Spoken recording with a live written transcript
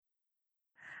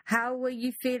How were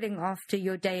you feeling after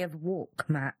your day of walk,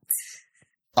 Matt?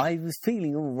 I was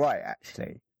feeling all right,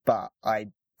 actually, but I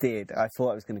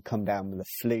thought I was going to come down with a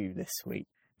flu this week.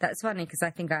 That's funny, because I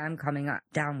think I am coming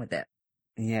down with it.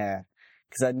 Yeah,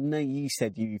 because I know you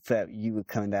said you felt you were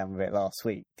coming down with it last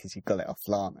week because you got it off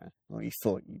Lana, or you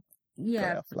thought you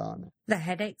got it off Lana. The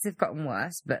headaches have gotten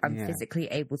worse, but I'm physically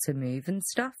able to move and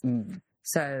stuff.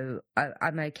 So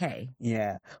I'm okay.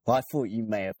 Yeah. Well, I thought you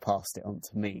may have passed it on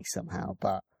to me somehow,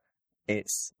 but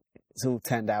it's all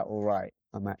turned out all right.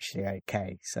 I'm actually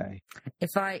okay, so...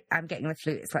 If I am getting the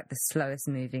flu, it's like the slowest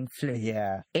moving flu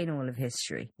in all of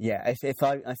history. Yeah, if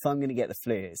I'm going to get the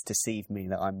flu, it's to deceive me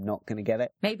that I'm not going to get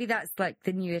it. Maybe that's like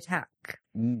the new attack.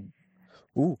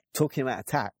 Ooh, talking about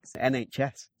attacks,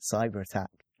 NHS, cyber attack.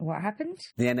 What happened?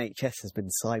 The NHS has been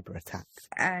cyber attacked.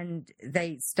 And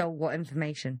they stole what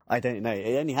information? I don't know.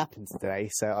 It only happened today,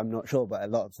 so I'm not sure, but a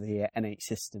lot of the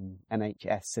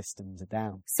NHS systems are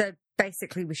down. So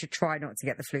basically we should try not to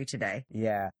get the flu today.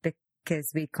 Yeah.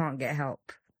 Because we can't get help.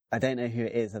 I don't know who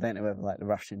it is. I don't know whether the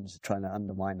Russians are trying to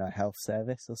undermine our health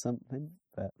service or something.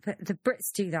 But the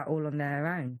Brits do that all on their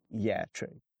own. Yeah,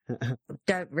 true.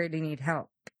 Don't really need help.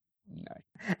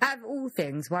 No. Out of all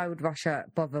things, why would Russia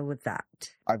bother with that?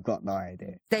 I've got no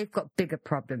idea. They've got bigger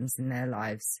problems in their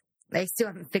lives. They still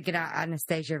haven't figured out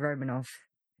Anastasia Romanov.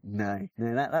 No,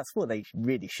 that's what they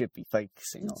really should be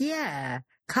focusing on. Yeah,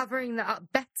 covering that up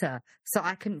better so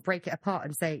I couldn't break it apart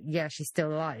and say, yeah, she's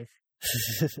still alive.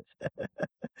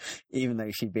 Even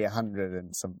though she'd be 100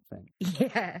 and something.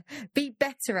 Yeah, be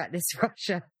better at this,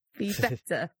 Russia. Be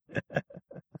better.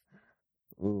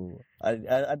 Ooh,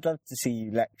 I'd love to see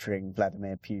you lecturing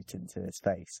Vladimir Putin to his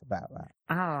face about that.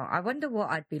 Oh, I wonder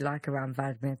what I'd be like around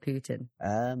Vladimir Putin.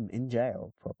 In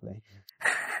jail, probably.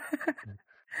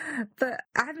 But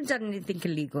I haven't done anything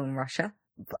illegal in Russia.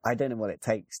 But I don't know what it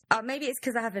takes. Maybe it's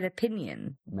because I have an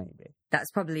opinion. Maybe.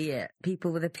 That's probably it.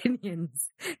 People with opinions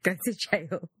go to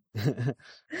jail.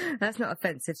 That's not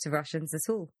offensive to Russians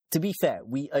at all. To be fair,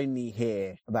 we only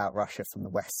hear about Russia from the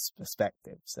West's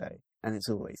perspective, and it's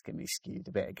always going to be skewed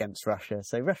a bit against Russia.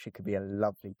 So Russia could be a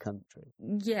lovely country.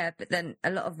 Yeah, but then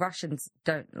a lot of Russians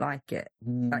don't like it.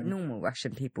 Like normal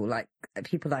Russian people, like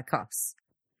people like us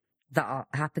that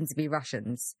happen to be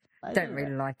Russians, don't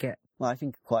really like it. Well, I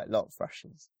think quite a lot of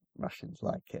Russians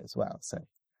like it as well. So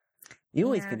you're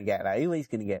always going to get that. You're always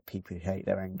going to get people who hate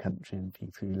their own country and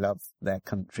people who love their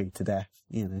country to death,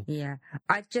 you know. Yeah.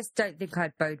 I just don't think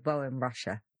I'd bode well in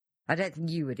Russia. I don't think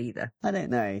you would either. I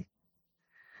don't know.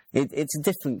 It's a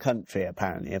different country,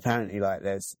 apparently. Apparently,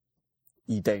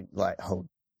 you don't, hold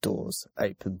doors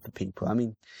open for people. I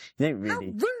mean, you don't really...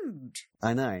 How rude!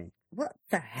 I know. What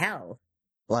the hell?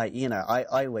 I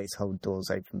always hold doors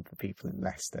open for people in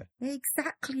Leicester.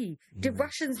 Exactly. Yeah. Do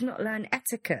Russians not learn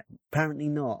etiquette? Apparently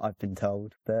not, I've been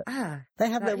told. But they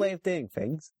have their way of doing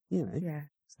things, you know. Yeah.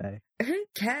 So who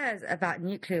cares about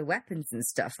nuclear weapons and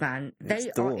stuff, man?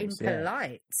 They are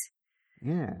impolite.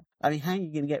 Yeah. I mean, how are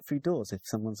you going to get through doors if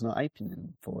someone's not opening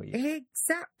them for you?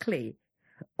 Exactly.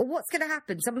 Or what's going to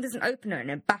happen? Someone doesn't open it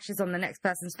and it bashes on the next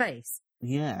person's face.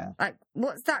 Yeah.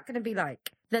 What's that going to be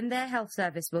like? Then their health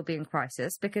service will be in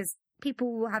crisis because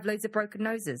people will have loads of broken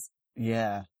noses.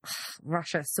 Yeah.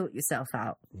 Russia, sort yourself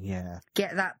out. Yeah.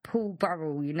 Get that Paul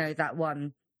Burrell, you know, that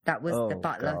one that was the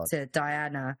butler to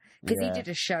Diana. Because he did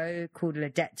a show called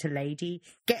Ledette to Lady.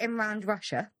 Get him round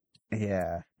Russia.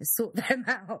 Yeah. Sort them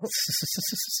out.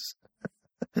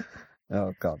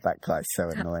 Oh, God, that guy's so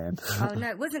annoying. Oh, no,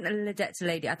 it wasn't a Ledette to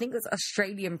Lady. I think it was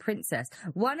Australian Princess.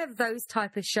 One of those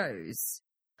type of shows.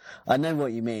 I know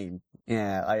what you mean.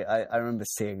 Yeah, I remember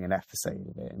seeing an episode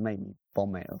of it. It made me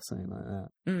vomit or something like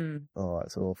that. Oh,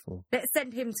 it's awful. Let's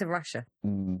send him to Russia.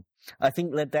 I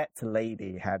think Ledette to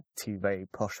Lady had two very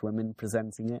posh women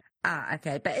presenting it. Ah,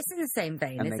 okay, but it's in the same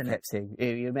vein, isn't it? And they kept saying,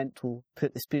 you're meant to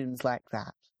put the spoons like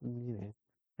that. You know.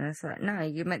 And it's like, no,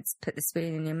 you're meant to put the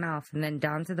spoon in your mouth and then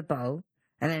down to the bowl,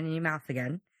 and then in your mouth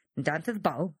again, and down to the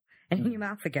bowl, and in your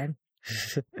mouth again.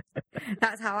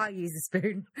 That's how I use a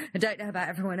spoon. I don't know about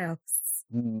everyone else.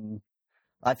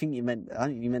 I think you meant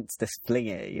to just fling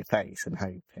it at your face and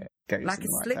hope it goes like a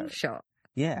slingshot.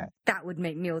 Yeah. That would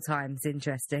make meal times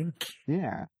interesting.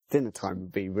 Yeah. Dinner time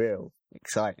would be real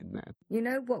exciting then. You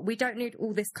know what? We don't need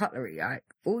all this cutlery, right?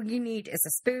 All you need is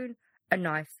a spoon, a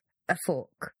knife, a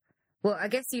fork. Well, I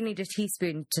guess you need a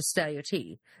teaspoon to stir your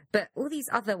tea. But all these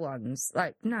other ones,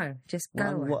 no, just go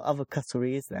away. What other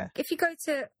cutlery is there? If you go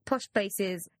to posh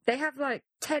places, they have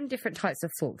 10 different types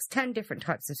of forks, 10 different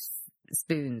types of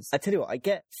spoons. I tell you what, I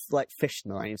get fish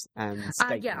knives and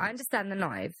steak yeah, knives. I understand the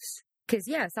knives. Because,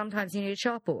 sometimes you need a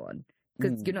sharper one.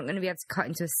 Because you're not going to be able to cut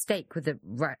into a steak with a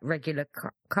regular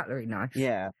cutlery knife.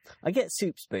 Yeah. I get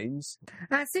soup spoons.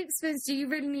 Soup spoons, do you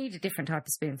really need a different type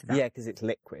of spoon for that? Yeah, because it's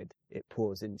liquid. It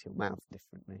pours into your mouth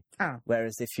differently. Oh.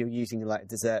 Whereas if you're using like a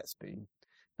dessert spoon,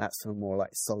 that's for a more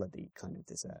like solid-y kind of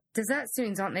dessert. Dessert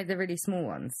spoons, aren't they the really small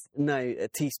ones? No,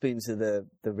 teaspoons are the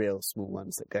real small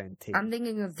ones that go in tea. I'm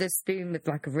thinking of the spoon with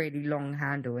like a really long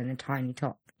handle and a tiny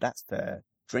top. That's for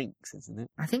drinks, isn't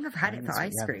it? I think I've had it for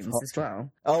ice creams as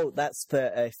well. Oh, that's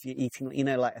for if you're eating,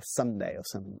 like a sundae or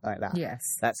something like that. Yes.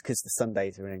 That's because the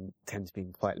sundaes tend to be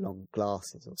in quite long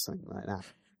glasses or something like that.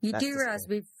 You do realise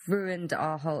we've ruined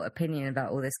our whole opinion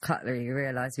about all this cutlery. You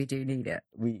realise we do need it.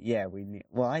 We need.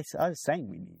 Well, I was saying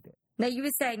we need it. No, you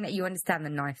were saying that you understand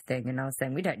the knife thing, and I was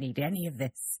saying we don't need any of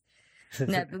this.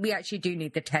 No, but we actually do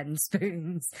need the 10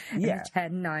 spoons and the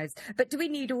 10 knives. But do we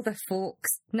need all the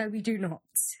forks? No, we do not.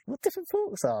 What different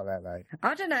forks are there, though?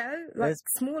 I don't know, like there's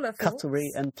smaller forks.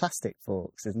 Cutlery and plastic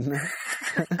forks, isn't there?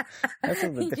 That's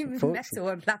all the different forks. Metal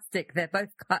and plastic, they're both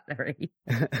cutlery.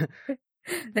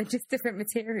 They're just different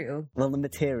material. Well, the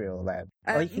material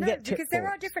then. You can get chip because there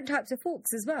are different types of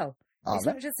forks as well. It's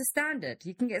not just a standard.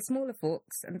 You can get smaller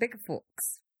forks and bigger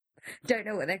forks. Don't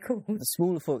know what they're called. The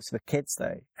smaller forks for kids,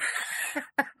 though.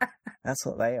 That's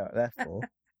what they're for.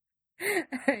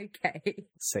 Okay.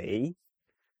 See?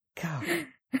 God.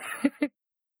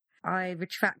 I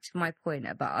retract my point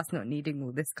about us not needing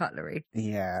all this cutlery.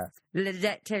 Yeah.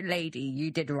 Ledetto lady, you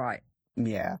did right.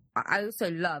 Yeah. I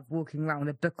also love walking around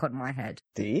with a book on my head.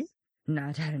 Do you? No,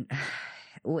 I don't. It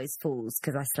always falls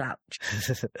because I slouch.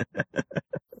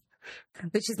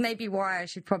 Which is maybe why I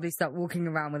should probably start walking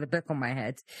around with a book on my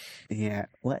head. Yeah.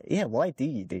 Well, yeah, why do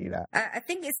you do that? I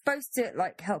think it's supposed to,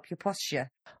 like, help your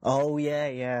posture. Oh,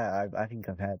 yeah. I think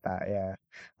I've heard that, yeah.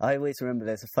 I always remember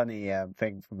there's a funny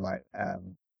thing from, like,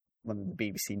 one of the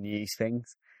BBC News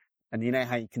things. And you know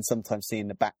how you can sometimes see in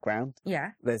the background?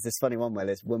 Yeah. There's this funny one where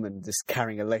there's a woman just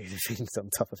carrying a load of things on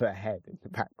top of her head in the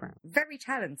background. Very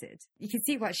talented. You can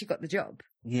see why she got the job.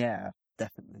 Yeah.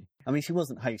 Definitely. I mean, she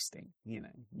wasn't hosting,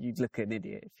 You'd look an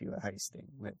idiot if you were hosting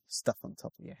with stuff on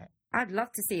top of your head. I'd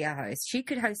love to see her host. She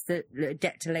could host the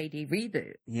Ledetto Lady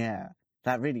reboot. Yeah.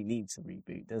 That really needs a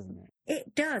reboot, doesn't it?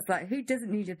 It does. Like, who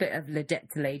doesn't need a bit of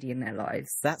Ledetto Lady in their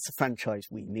lives? That's a franchise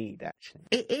we need, actually.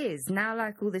 It is. Now,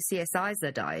 like, all the CSIs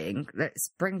are dying, let's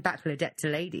bring back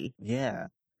Ledetto Lady. Yeah.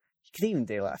 You could even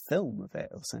do, like, a film of it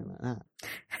or something like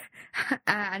that.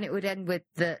 And it would end with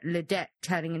the Ledette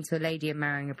turning into a lady and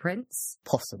marrying a prince.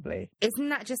 Possibly. Isn't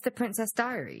that just the Princess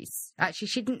Diaries? Actually,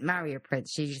 she didn't marry a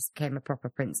prince. She just became a proper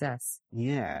princess.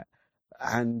 Yeah.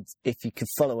 And if you could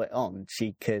follow it on,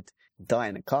 she could die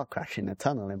in a car crash in a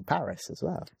tunnel in Paris as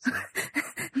well. So.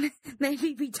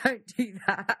 Maybe we don't do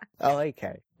that. Oh,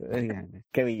 okay. Yeah,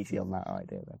 go easy on that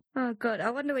idea then. Oh, God. I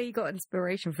wonder where you got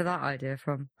inspiration for that idea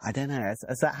from. I don't know.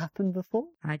 Has that happened before?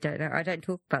 I don't know. I don't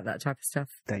talk about that type of stuff.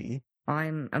 Don't you?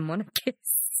 I'm a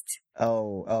monarchist.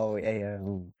 Oh, yeah.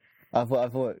 I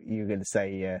thought you were going to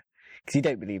say, because you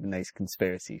don't believe in those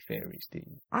conspiracy theories, do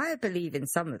you? I believe in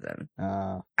some of them.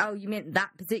 Oh, you meant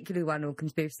that particular one or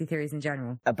conspiracy theories in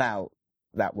general? About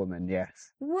that woman, yes.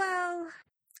 Well,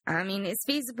 I mean, it's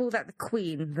feasible that the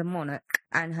Queen, the monarch,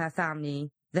 and her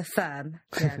family, the firm,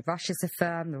 Russia's a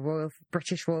firm, the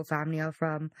British royal family are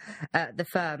from, the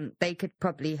firm, they could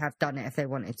probably have done it if they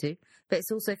wanted to. But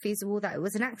it's also feasible that it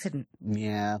was an accident.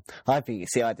 Yeah. I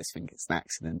just think it's an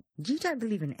accident. You don't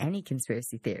believe in any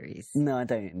conspiracy theories? No, I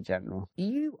don't in general.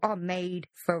 You are made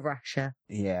for Russia.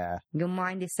 Yeah. Your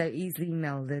mind is so easily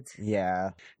melded. Yeah.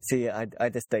 See, I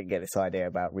just don't get this idea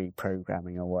about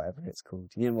reprogramming or whatever it's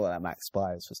called. You know what that Max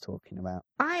Spires was talking about?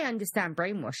 I understand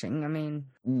brainwashing, I mean,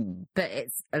 but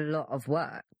it's a lot of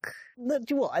work. Look,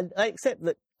 do you know what? I accept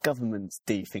that governments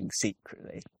do things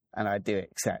secretly, and I do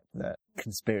accept that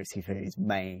conspiracy theories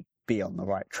may be on the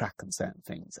right track on certain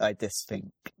things. I just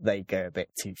think they go a bit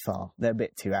too far. They're a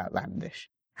bit too outlandish.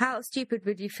 How stupid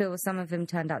would you feel if some of them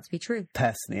turned out to be true?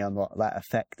 Personally, I'm not that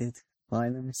affected by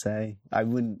them, so I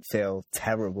wouldn't feel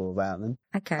terrible about them.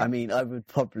 Okay. I mean, I would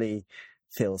probably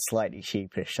feel slightly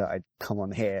sheepish that I'd come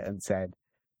on here and said,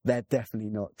 they're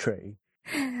definitely not true.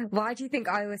 Why do you think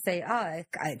I always say,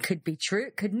 it could be true,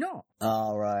 it could not?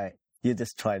 Oh, right. You're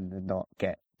just trying to not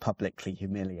get publicly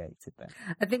humiliated then.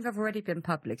 I think I've already been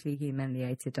publicly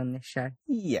humiliated on this show.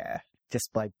 Yeah,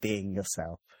 just by being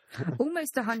yourself.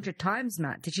 Almost 100 times,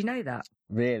 Matt. Did you know that?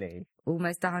 Really?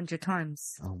 Almost 100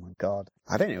 times. Oh, my God.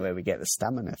 I don't know where we get the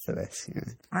stamina for this.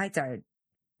 I don't.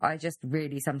 I just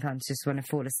really sometimes just want to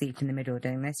fall asleep in the middle of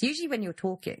doing this. Usually when you're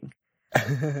talking.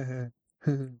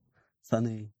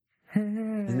 Funny.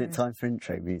 Isn't it time for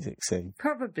intro music soon?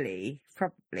 Probably.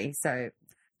 So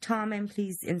Tarmin,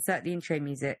 please insert the intro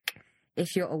music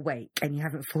if you're awake and you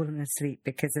haven't fallen asleep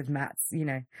because of Matt's,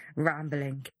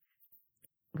 rambling.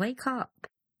 Wake up.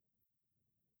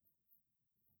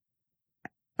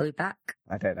 Are we back?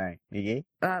 I don't know. Are you?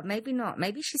 Maybe not.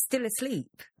 Maybe she's still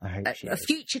asleep. I hope she is. A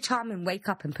future Tarmin, wake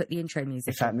up and put the intro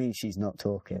music If that means she's not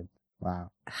talking.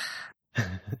 Wow.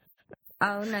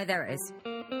 Oh, no, there it is.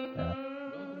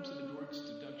 Welcome to the Dorks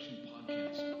Deduction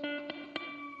Podcast,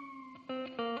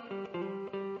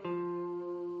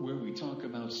 where we talk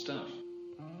about stuff.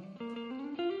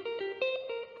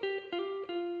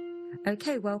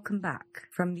 Okay, welcome back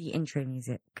from the intro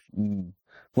music.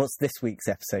 What's this week's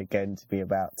episode going to be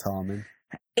about, Tarmin?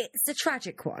 It's a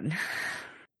tragic one.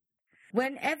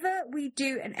 Whenever we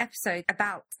do an episode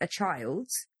about a child,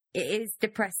 it is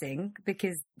depressing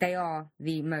because they are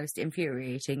the most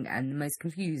infuriating and the most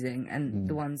confusing and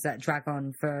the ones that drag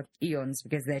on for eons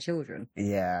because they're children.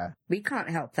 Yeah. We can't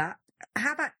help that.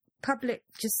 How about public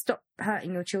just stop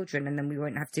hurting your children and then we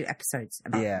won't have to do episodes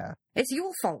about them? It's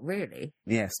your fault, really.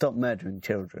 Yeah, stop murdering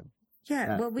children.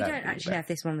 Yeah, well, we don't actually know if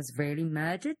this one was really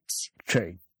murdered.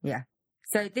 True. Yeah.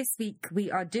 So this week we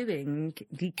are doing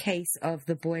the case of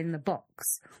the boy in the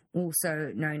box,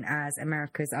 also known as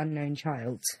America's Unknown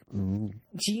Child. Ooh.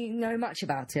 Do you know much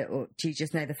about it, or do you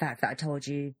just know the fact that I told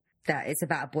you that it's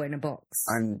about a boy in a box?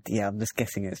 I'm just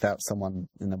guessing it's about someone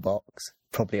in a box.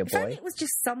 Probably a If only boy. it was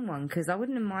just someone, because I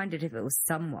wouldn't have minded if it was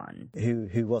someone.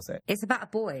 Who was it? It's about a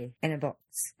boy in a box.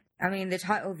 I mean, the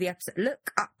title of the episode...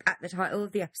 Look up at the title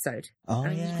of the episode. Oh, I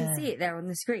mean, yeah. you can see it there on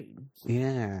the screen.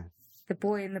 Yeah. The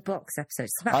boy in the box episode.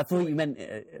 It's about I a thought boy. you meant,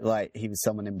 like, he was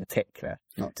someone in particular,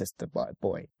 not just a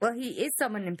boy. Well, he is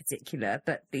someone in particular,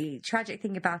 but the tragic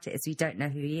thing about it is we don't know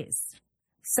who he is.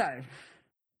 So,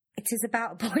 it is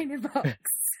about a boy in a box.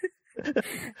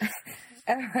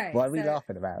 All right. Why are we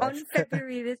laughing about this? On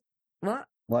February the... What?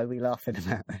 Why are we laughing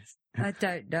about this? I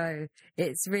don't know.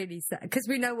 It's really sad. Because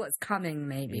we know what's coming,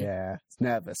 maybe. Yeah, it's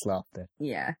nervous laughter.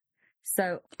 Yeah.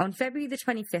 So, on February the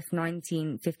 25th,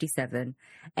 1957,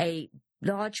 a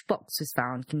large box was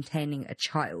found containing a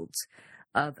child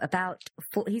of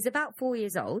he's about 4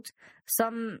 years old.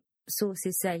 Some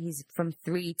sources say he's from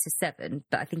 3 to 7,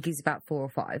 but I think he's about 4 or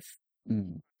 5.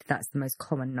 That's the most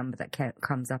common number that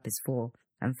comes up is 4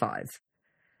 and 5.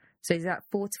 So he's about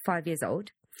 4 to 5 years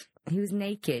old. He was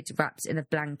naked, wrapped in a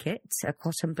blanket, a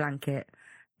cotton blanket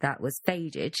that was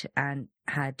faded and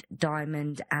had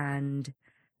diamond and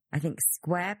I think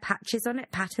square patches on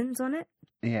it, patterns on it.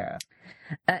 Yeah.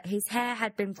 His hair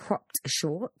had been cropped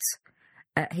short.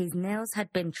 His nails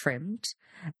had been trimmed.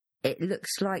 It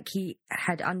looks like he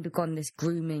had undergone this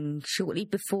grooming shortly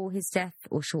before his death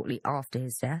or shortly after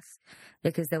his death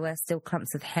because there were still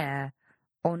clumps of hair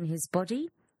on his body.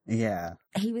 Yeah.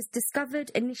 He was discovered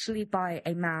initially by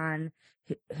a man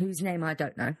whose name I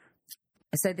don't know.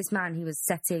 So this man, he was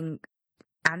setting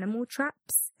animal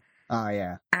traps. Oh,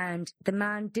 yeah. And the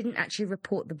man didn't actually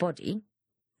report the body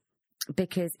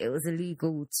because it was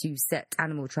illegal to set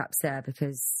animal traps there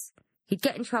because he'd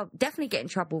definitely get in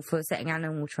trouble for setting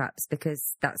animal traps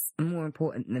because that's more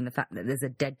important than the fact that there's a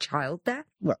dead child there.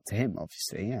 Well, to him,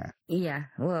 obviously, yeah. Yeah,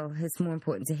 well, it's more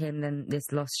important to him than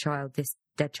this lost child, this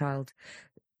dead child.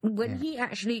 When he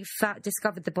actually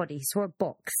discovered the body, he saw a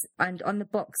box, and on the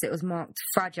box it was marked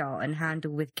fragile and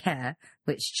handled with care,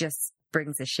 which just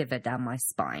brings a shiver down my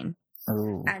spine.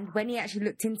 Oh. And when he actually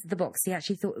looked into the box, he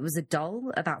actually thought it was a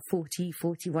doll, about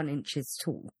 41 inches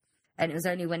tall. And it was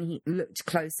only when he looked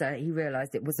closer, he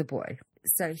realised it was a boy.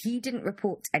 So he didn't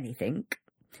report anything.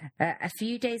 A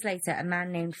few days later, a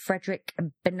man named Frederick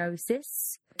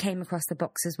Benosis came across the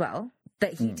box as well.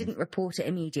 But he didn't report it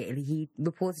immediately. He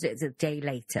reported it a day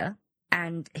later.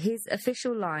 And his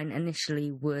official line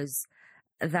initially was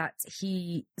that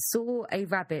he saw a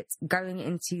rabbit going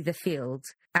into the field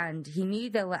and he knew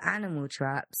there were animal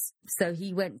traps. So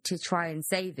he went to try and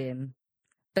save him.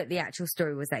 But the actual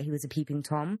story was that he was a peeping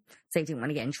Tom. So he didn't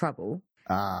want to get in trouble.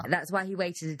 Ah. That's why he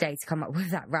waited a day to come up with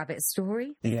that rabbit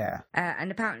story. Yeah. And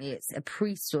apparently it's a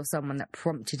priest or someone that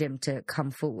prompted him to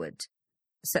come forward.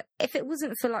 So if it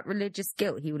wasn't for like religious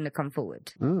guilt, he wouldn't have come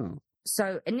forward. Oh.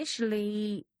 So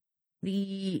initially,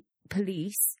 the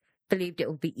police believed it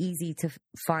would be easy to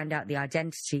find out the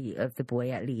identity of the boy,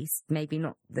 at least. Maybe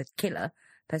not the killer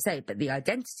per se, but the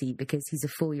identity because he's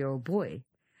a 4-year-old boy.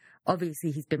 Obviously,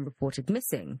 he's been reported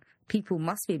missing. People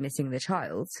must be missing the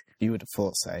child. You would have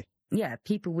thought so. Yeah,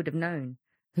 people would have known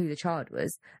who the child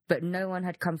was, but no one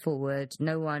had come forward.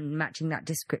 No one matching that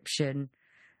description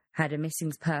had a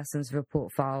missing persons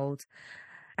report filed.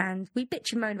 And we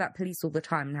bitch and moan about police all the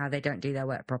time and how they don't do their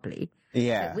work properly.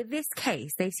 Yeah. But with this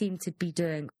case, they seem to be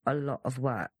doing a lot of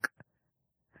work.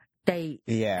 They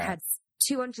Yeah. had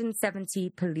 270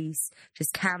 police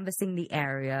just canvassing the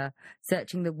area,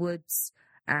 searching the woods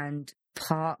and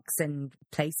parks and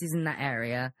places in that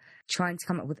area, trying to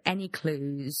come up with any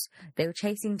clues. They were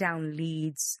chasing down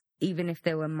leads, even if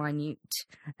they were minute,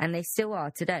 and they still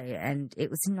are today. And it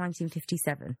was in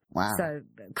 1957. Wow. So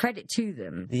credit to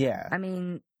them. Yeah. I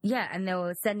mean, yeah, and they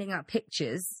were sending out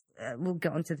pictures. We'll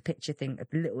get onto the picture thing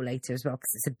a little later as well,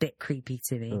 because it's a bit creepy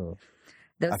to me. Oh.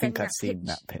 They were I think sending I've out seen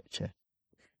that picture.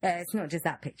 it's not just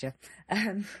that picture.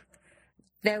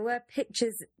 There were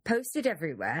pictures posted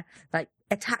everywhere, like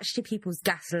attached to people's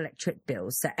gas and electric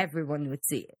bills, so everyone would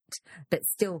see it. But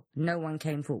still, no one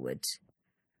came forward.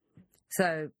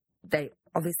 So they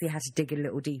obviously had to dig a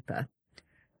little deeper.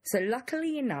 So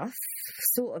luckily enough,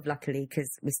 sort of luckily,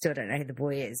 because we still don't know who the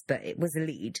boy is, but it was a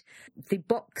lead. The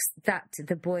box that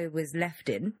the boy was left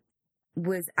in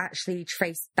was actually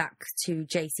traced back to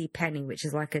J.C. Penney, which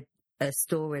is like a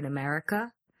store in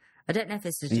America. I don't know if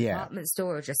it's a department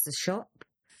store or just a shop.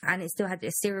 And it still had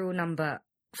a serial number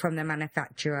from the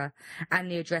manufacturer and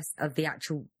the address of the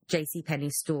actual J.C. Penney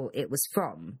store it was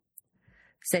from.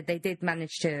 So they did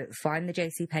manage to find the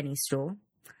J.C. Penney store.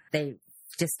 They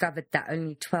discovered that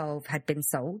only 12 had been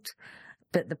sold.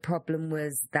 But the problem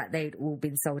was that they'd all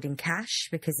been sold in cash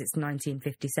because it's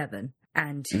 1957.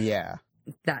 And Yeah.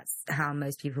 that's how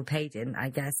most people paid in, I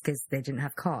guess, because they didn't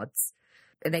have cards.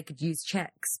 They could use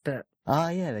checks, but... Oh,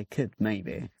 yeah, they could,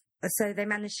 maybe. So they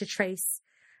managed to trace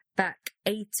back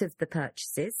 8 of the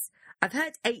purchases. I've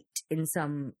heard 8 in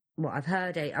some... Well,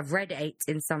 I've read 8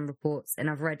 in some reports, and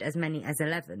I've read as many as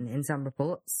 11 in some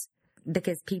reports,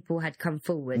 because people had come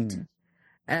forward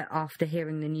after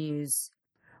hearing the news.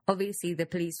 Obviously, the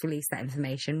police released that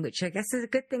information, which I guess is a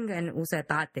good thing and also a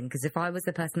bad thing, because if I was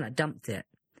the person that dumped it,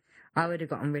 I would have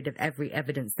gotten rid of every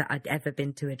evidence that I'd ever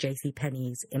been to a J.C.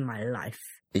 Penney's in my life.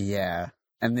 Yeah.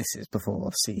 And this is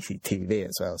before CCTV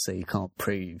as well, so you can't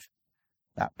prove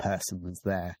that person was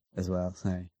there as well,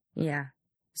 so... Yeah.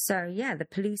 So, yeah, the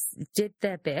police did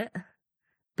their bit,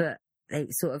 but they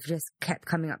sort of just kept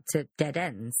coming up to dead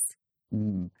ends.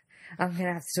 Mm. I'm going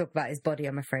to have to talk about his body,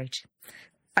 I'm afraid.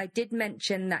 I did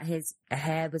mention that his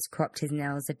hair was cropped, his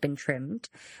nails had been trimmed.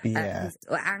 Yeah. His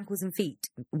ankles and feet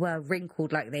were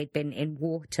wrinkled like they'd been in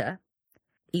water,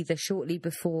 either shortly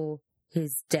before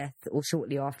his death or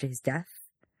shortly after his death.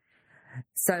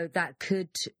 So that could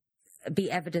be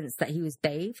evidence that he was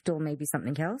bathed or maybe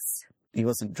something else. He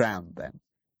wasn't drowned then?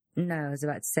 No, I was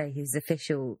about to say his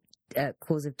official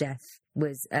cause of death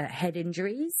was head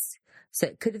injuries. So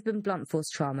it could have been blunt force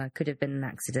trauma, could have been an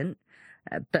accident.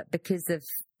 But because of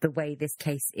the way this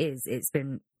case is, it's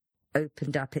been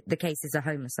opened up. The case is a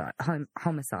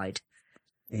homicide.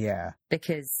 Yeah.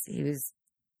 Because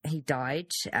he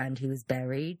died and he was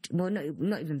buried. Well, no,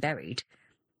 not even buried.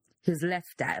 He was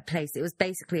left at a place. It was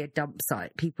basically a dump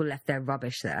site. People left their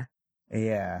rubbish there.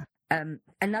 Yeah.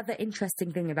 Another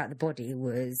interesting thing about the body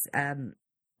was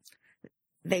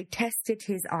they tested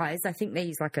his eyes. I think they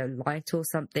used like a light or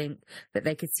something, but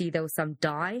they could see there was some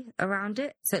dye around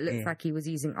it. So it looks like he was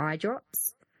using eye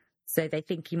drops. So they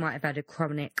think he might have had a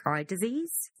chronic eye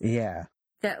disease. Yeah.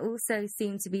 There also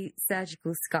seemed to be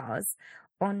surgical scars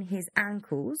on his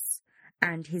ankles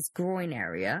and his groin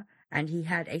area. And he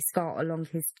had a scar along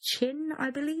his chin, I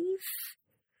believe.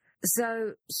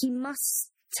 So he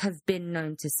must have been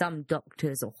known to some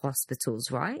doctors or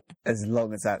hospitals, right? As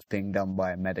long as that's being done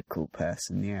by a medical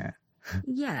person, yeah.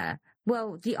 Yeah.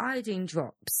 Well, the iodine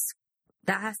drops,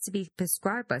 that has to be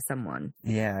prescribed by someone.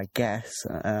 Yeah, I guess.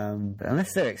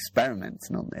 Unless they're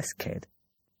experimenting on this kid.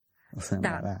 Or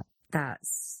something like that.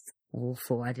 That's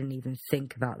awful. I didn't even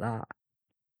think about that.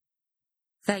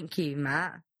 Thank you,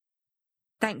 Matt.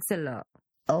 Thanks a lot.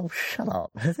 Oh, shut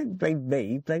up. Don't blame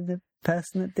me. Blame the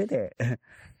person that did it.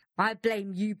 I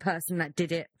blame you, person that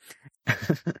did it.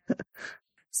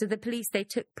 So the police, they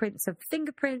took prints of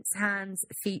fingerprints, hands,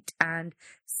 feet, and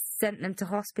sent them to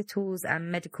hospitals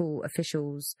and medical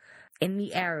officials in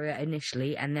the area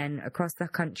initially, and then across the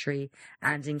country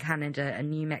and in Canada and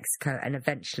New Mexico, and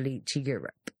eventually to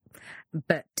Europe.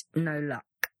 But no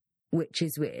luck, which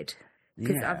is weird.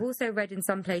 Because I've also read in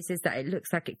some places that it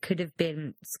looks like it could have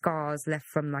been scars left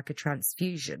from like a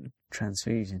transfusion.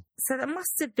 Transfusion. So there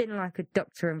must have been like a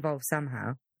doctor involved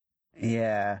somehow.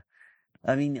 Yeah.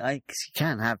 I mean, 'cause you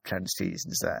can have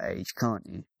transfusions at that age, can't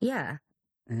you? Yeah.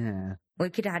 Yeah. Well, he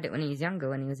could have had it when he was younger,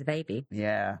 when he was a baby.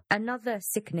 Yeah. Another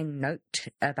sickening note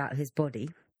about his body.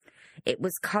 It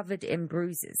was covered in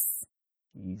bruises.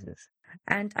 Jesus.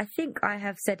 And I think I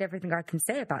have said everything I can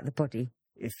say about the body.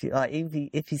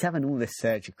 If he's having all this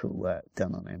surgical work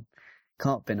done on him,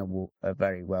 can't have been a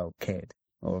very well kid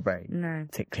or a very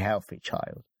particularly healthy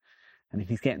child. And if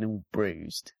he's getting all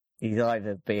bruised, he's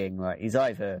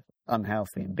either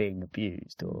unhealthy and being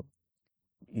abused, or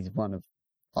he's one of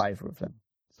either of them.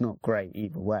 It's not great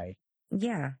either way.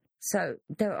 Yeah. So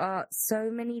there are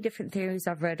so many different theories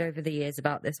I've read over the years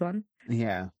about this one.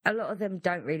 Yeah. A lot of them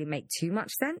don't really make too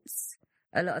much sense.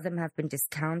 A lot of them have been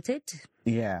discounted.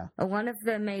 Yeah. One of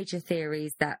the major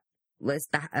theories that was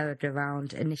battered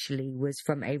around initially was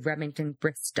from a Remington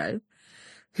Bristow,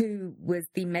 who was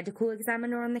the medical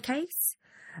examiner on the case.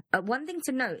 One thing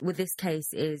to note with this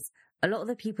case is a lot of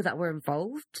the people that were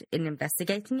involved in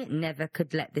investigating it never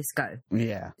could let this go.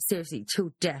 Yeah. Seriously,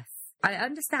 till death. I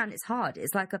understand it's hard.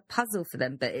 It's like a puzzle for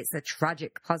them, but it's a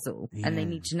tragic puzzle, and they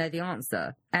need to know the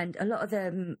answer. And a lot of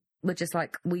them were just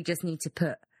like, we just need to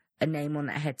put a name on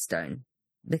that headstone,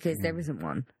 because there isn't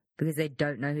one, because they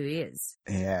don't know who he is.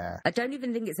 Yeah. I don't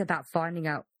even think it's about finding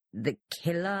out the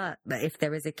killer, but if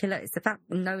there is a killer, it's about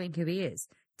knowing who he is,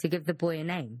 to give the boy a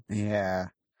name. Yeah.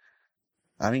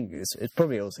 I think it's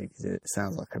probably also because it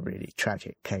sounds like a really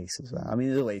tragic case as well. I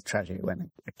mean, it's always tragic when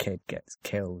a kid gets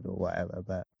killed or whatever,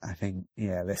 but I think,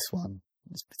 this one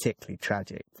is particularly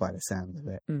tragic by the sound of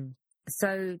it.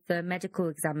 So the medical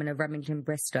examiner, Remington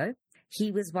Bristow,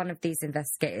 he was one of these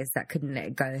investigators that couldn't let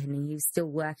it go, and he was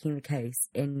still working the case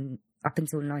up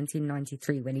until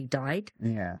 1993 when he died.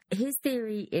 Yeah. His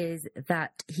theory is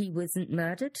that he wasn't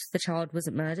murdered, the child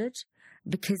wasn't murdered,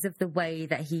 because of the way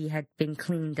that he had been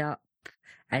cleaned up,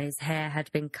 and his hair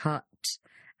had been cut,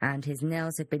 and his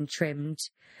nails had been trimmed,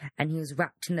 and he was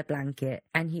wrapped in a blanket.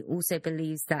 And he also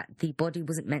believes that the body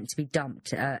wasn't meant to be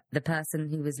dumped. The person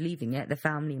who was leaving it, the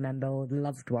family member or the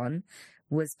loved one,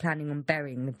 was planning on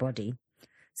burying the body.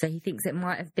 So he thinks it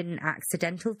might have been an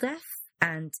accidental death,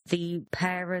 and the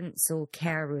parents or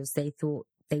carers, they thought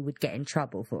they would get in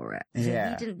trouble for it. So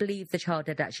he didn't believe the child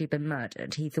had actually been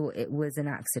murdered. He thought it was an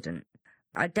accident.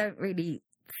 I don't really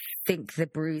think the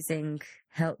bruising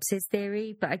helps his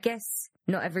theory, but I guess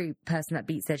not every person that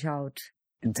beats their child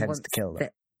intends to kill them.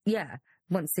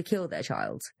 Wants to kill their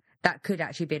child. That could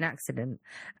actually be an accident.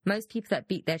 Most people that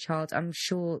beat their child, I'm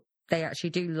sure they actually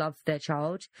do love their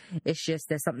child. It's just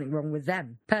there's something wrong with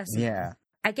them personally. Yeah.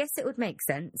 I guess it would make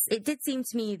sense. It did seem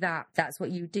to me that that's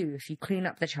what you do if you clean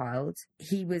up the child.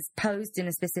 He was posed in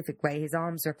a specific way. His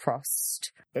arms were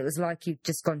crossed. It was like you'd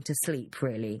just gone to sleep,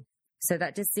 really. So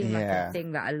that does seem like a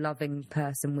thing that a loving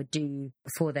person would do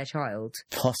for their child.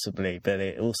 Possibly, but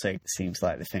it also seems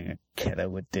like the thing a killer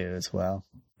would do as well.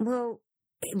 Well,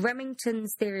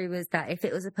 Remington's theory was that if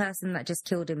it was a person that just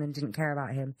killed him and didn't care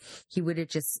about him, he would have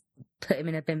just put him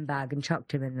in a bin bag and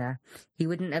chucked him in there. He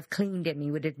wouldn't have cleaned him.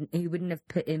 He wouldn't have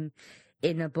put him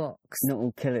in a box. Not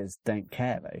all killers don't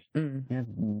care, though. You have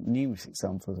numerous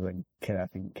examples when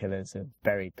killers have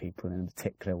buried people in a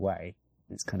particular way.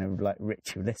 It's kind of like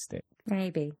ritualistic.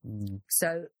 Maybe.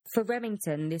 So for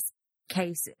Remington, this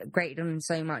case grated on him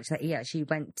so much that he actually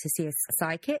went to see a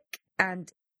psychic. And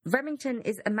Remington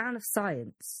is a man of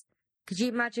science. Could you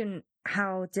imagine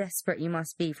how desperate you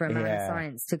must be for a man of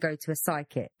science to go to a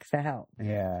psychic for help?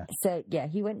 Yeah. So,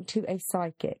 he went to a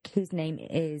psychic whose name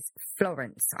is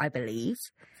Florence, I believe.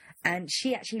 And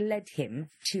she actually led him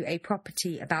to a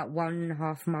property about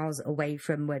 1.5 miles away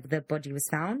from where the body was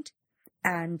found.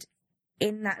 And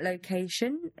in that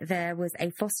location, there was a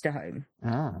foster home.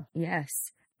 Ah. Yes.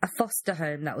 A foster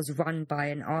home that was run by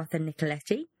an Arthur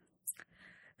Nicoletti,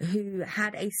 who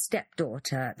had a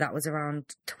stepdaughter that was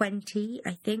around 20,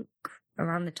 I think,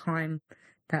 around the time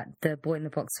that the boy in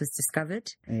the box was discovered.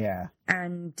 Yeah.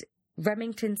 And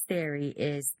Remington's theory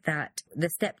is that the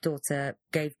stepdaughter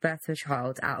gave birth to a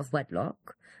child out of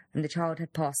wedlock, and the child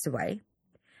had passed away.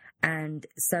 And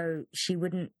so she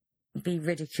wouldn't be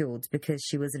ridiculed because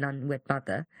she was an unwed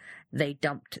mother. They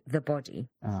dumped the body.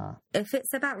 If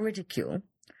it's about ridicule,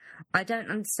 I don't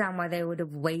understand why they would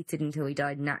have waited until he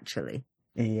died naturally.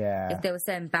 Yeah. If they were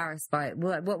so embarrassed by it,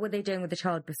 what were they doing with the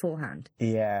child beforehand?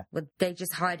 Yeah. Were they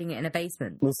just hiding it in a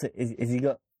basement? Also, has he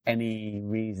got any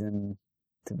reason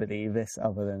to believe this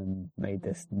other than made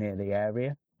this near the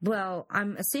area? Well,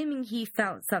 I'm assuming he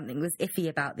felt something was iffy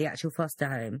about the actual foster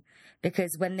home,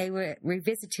 because when they were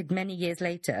revisited many years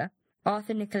later,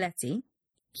 Arthur Nicoletti,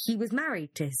 he was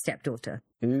married to his stepdaughter.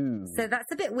 Ooh. So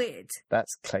that's a bit weird.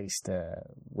 That's close to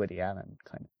Woody Allen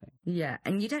kind of thing. Yeah,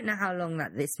 and you don't know how long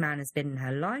that this man has been in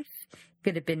her life.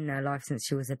 Could have been in her life since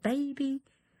she was a baby.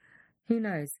 Who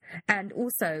knows? And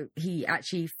also, he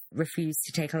actually refused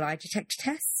to take a lie detector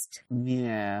test.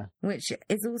 Yeah. Which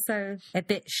is also a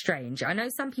bit strange. I know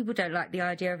some people don't like the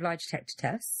idea of lie detector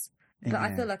tests, but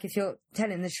I feel like if you're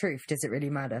telling the truth, does it really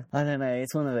matter? I don't know.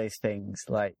 It's one of those things,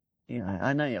 like,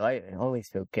 I know I always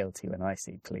feel guilty when I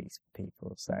see police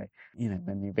people. So,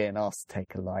 when you're being asked to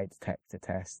take a lie detector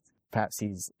test, perhaps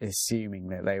he's assuming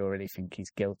that they already think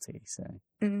he's guilty. So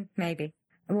maybe.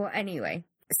 Well, anyway,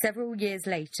 several years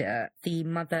later, the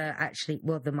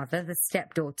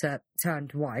stepdaughter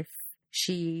turned wife,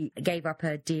 she gave up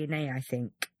her DNA, I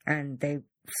think, and they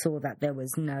saw that there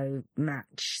was no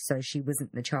match, so she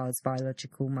wasn't the child's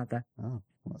biological mother. Oh,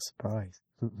 what a surprise.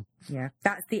 Yeah,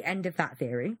 that's the end of that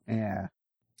theory. Yeah.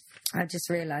 I just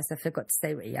realised I forgot to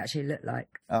say what he actually looked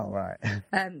like. Oh, right.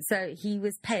 So he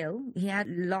was pale. He had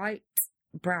light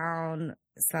brown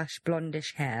 /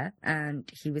 blondish hair, and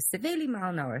he was severely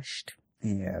malnourished.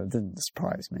 Yeah, it didn't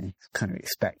surprise me. Kind of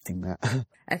expecting that.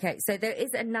 Okay, so there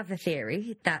is another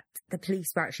theory that the police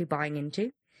were actually buying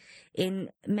into. In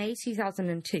May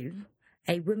 2002,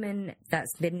 a woman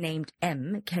that's been named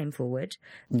M came forward.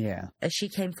 Yeah. She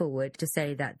came forward to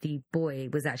say that the boy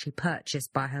was actually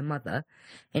purchased by her mother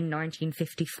in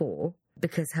 1954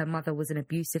 because her mother was an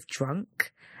abusive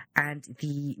drunk, and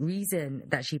the reason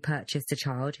that she purchased a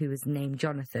child who was named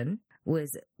Jonathan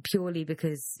was purely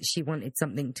because she wanted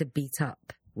something to beat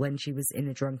up when she was in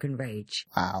a drunken rage.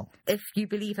 Wow. If you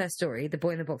believe her story, the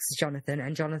boy in the box is Jonathan,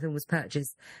 and Jonathan was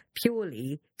purchased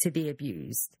purely to be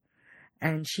abused.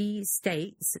 And she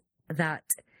states that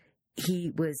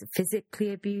he was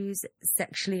physically abused,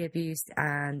 sexually abused,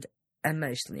 and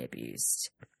emotionally abused.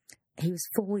 He was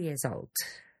 4 years old.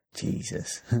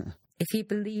 Jesus. If you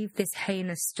believe this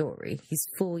heinous story, he's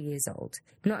 4 years old.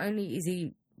 Not only is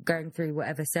he going through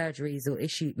whatever surgeries or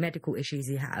medical issues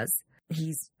he has,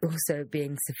 he's also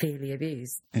being severely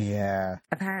abused. Yeah.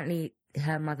 Apparently,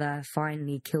 her mother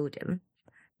finally killed him,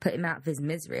 put him out of his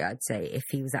misery, I'd say, if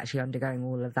he was actually undergoing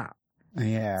all of that.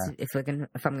 Yeah. So if I'm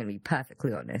going to be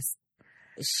perfectly honest,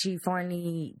 she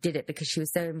finally did it because she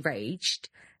was so enraged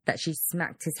that she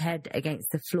smacked his head against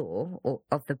the floor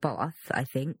of the bath, I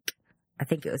think. I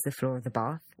think it was the floor of the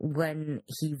bath, when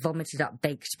he vomited up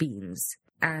baked beans.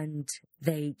 And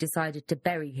they decided to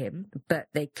bury him, but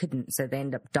they couldn't, so they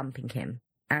ended up dumping him.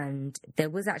 And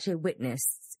there was actually a witness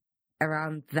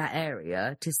around that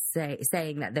area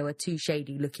saying that there were two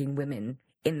shady-looking women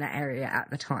in that area at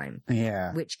the time.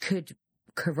 Yeah. Which could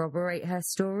corroborate her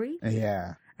story.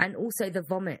 Yeah. And also the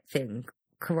vomit thing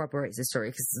corroborates the story,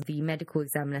 because the medical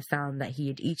examiner found that he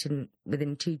had eaten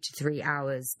within 2 to 3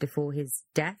 hours before his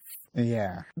death.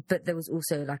 Yeah. But there was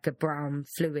also like a brown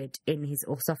fluid in his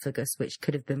esophagus, which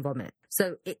could have been vomit.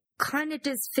 So it kind of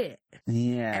does fit.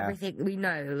 Yeah. Everything we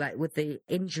know, like with the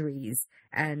injuries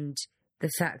and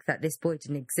the fact that this boy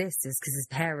didn't exist is because his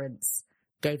parents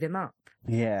gave him up.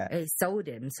 Yeah. They sold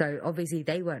him. So obviously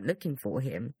they weren't looking for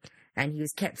him. And he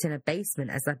was kept in a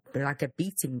basement as like a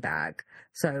beating bag.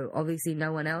 So obviously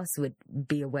no one else would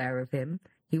be aware of him.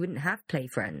 He wouldn't have play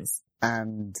friends.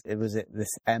 And was it this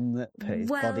M that put his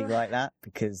body like that?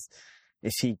 Because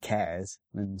if she cares,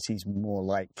 then she's more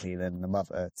likely than the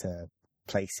mother to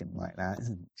place him like that,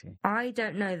 isn't she? I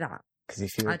don't know that. Because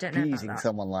if you're abusing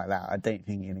someone like that, I don't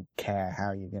think you're going to care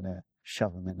how you're going to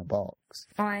shove them in a box.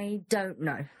 I don't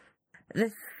know.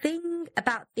 The thing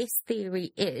about this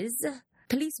theory is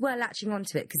police were latching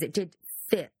onto it because it did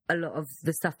fit a lot of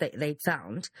the stuff that they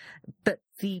found. But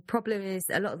the problem is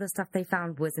a lot of the stuff they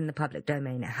found was in the public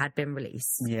domain. It had been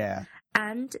released. Yeah.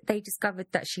 And they discovered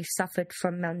that she suffered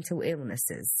from mental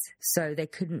illnesses. So they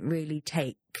couldn't really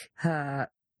take her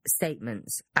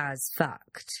statements as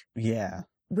fact. Yeah.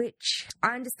 Which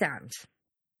I understand.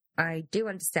 I do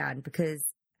understand, because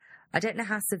I don't know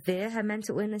how severe her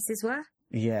mental illnesses were.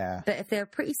 Yeah. But if they were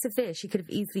pretty severe, she could have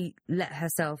easily let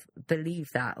herself believe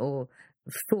that, or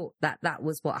thought that that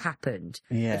was what happened.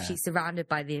 Yeah. If she's surrounded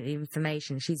by the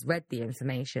information, she's read the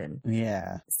information.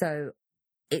 Yeah. So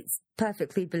it's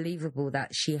perfectly believable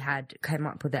that she had come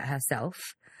up with it herself.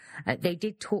 They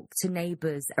did talk to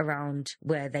neighbours around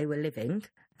where they were living,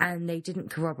 and they didn't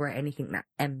corroborate anything that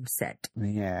M said.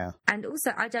 Yeah. And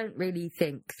also, I don't really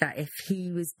think that if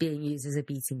he was being used as a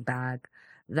beating bag,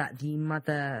 that the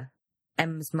mother,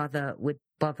 M's mother, would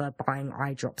bother buying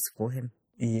eye drops for him.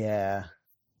 Yeah.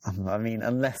 I mean,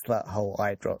 unless that whole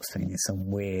eye drops thing is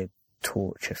some weird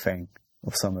torture thing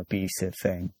or some abusive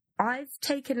thing. I've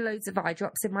taken loads of eye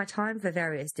drops in my time for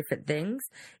various different things.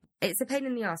 It's a pain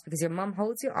in the ass because your mum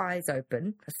holds your eyes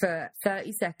open for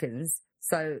 30 seconds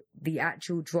so the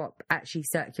actual drop actually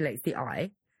circulates the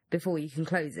eye before you can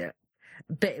close it.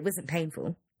 But it wasn't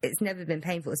painful. It's never been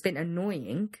painful. It's been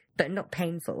annoying, but not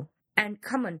painful. And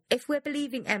come on, if we're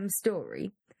believing M's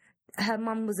story, her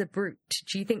mum was a brute,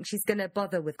 do you think she's going to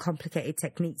bother with complicated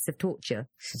techniques of torture?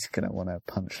 She's going to want to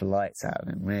punch the lights out of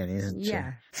him, really, isn't she?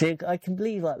 Yeah. See, I can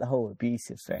believe, like, the whole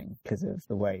abusive thing because of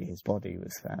the way his body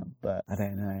was found, but I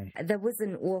don't know. There was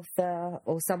an author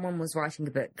or someone was writing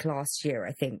a book last year,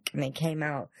 I think, and they came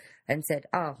out and said,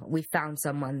 oh, we found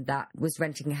someone that was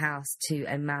renting a house to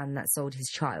a man that sold his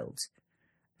child.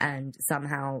 And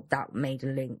somehow that made a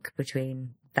link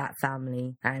between that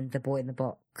family and the boy in the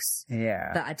box.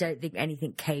 Yeah. But I don't think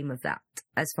anything came of that,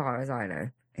 as far as I know.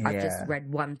 I've just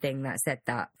read one thing that said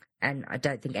that, and I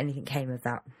don't think anything came of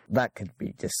that. That could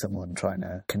be just someone trying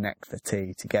to connect the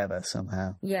two together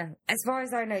somehow. Yeah. As far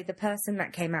as I know, the person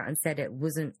that came out and said it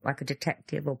wasn't like a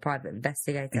detective or private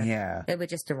investigator. Yeah. They were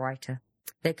just a writer.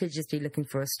 They could just be looking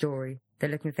for a story. They're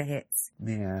looking for hits.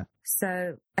 Yeah.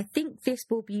 So I think this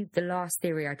will be the last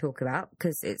theory I talk about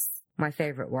because it's my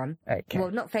favourite one. Okay. Well,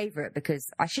 not favourite because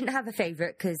I shouldn't have a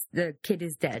favourite because the kid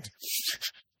is dead.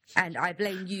 And I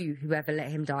blame you, whoever let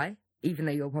him die, even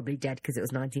though you're probably dead because it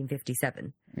was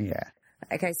 1957. Yeah.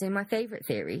 Okay, so my favourite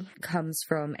theory comes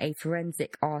from a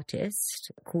forensic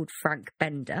artist called Frank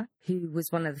Bender, who was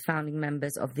one of the founding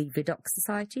members of the Vidocq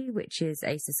Society, which is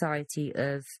a society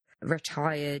of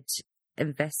retired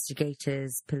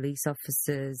investigators, police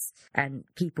officers, and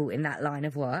people in that line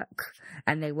of work.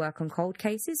 And they work on cold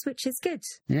cases, which is good.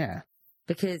 Yeah.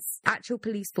 Because actual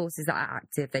police forces that are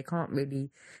active, they can't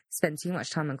really spend too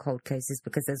much time on cold cases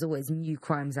because there's always new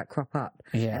crimes that crop up.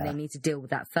 Yeah. And they need to deal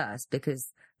with that first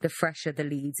because the fresher the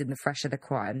leads and the fresher the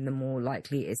crime, the more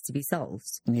likely it is to be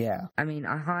solved. Yeah. I mean,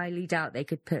 I highly doubt they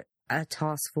could put a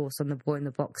task force on the boy in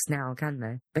the box now, can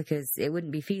they? Because it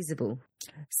wouldn't be feasible.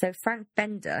 So Frank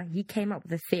Bender, he came up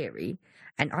with a theory,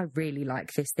 and I really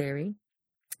like this theory,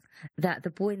 that the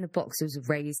boy in the box was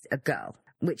raised a girl,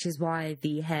 which is why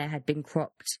the hair had been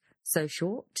cropped so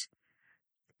short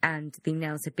and the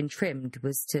nails had been trimmed,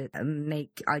 was to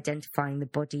make identifying the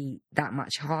body that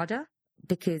much harder.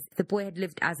 Because the boy had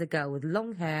lived as a girl with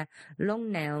long hair,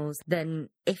 long nails, then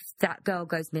if that girl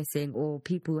goes missing or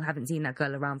people haven't seen that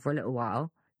girl around for a little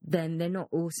while, then they're not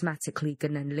automatically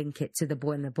going to link it to the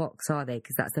boy in the box, are they?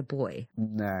 Because that's a boy.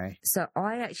 No. So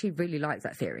I actually really like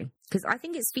that theory because I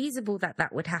think it's feasible that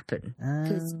that would happen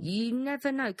because you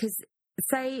never know. Because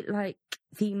say like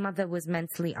the mother was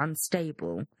mentally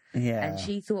unstable and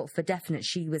she thought for definite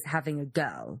she was having a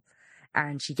girl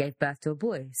and she gave birth to a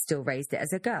boy, still raised it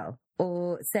as a girl.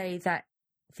 Or say that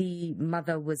the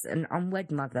mother was an unwed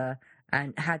mother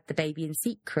and had the baby in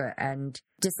secret and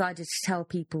decided to tell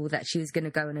people that she was going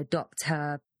to go and adopt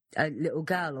a little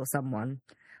girl or someone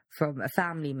from a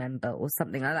family member or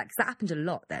something like that. Because that happened a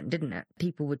lot then, didn't it?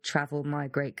 People would travel,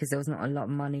 migrate because there was not a lot of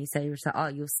money. So you were like, oh,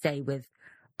 you'll stay with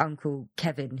Uncle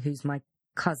Kevin, who's my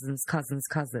cousin's cousin's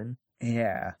cousin.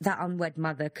 Yeah. That unwed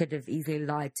mother could have easily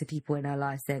lied to people in her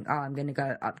life saying, oh, I'm going to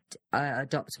go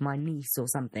adopt my niece or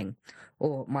something,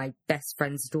 or my best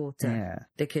friend's daughter,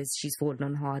 because she's fallen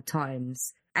on hard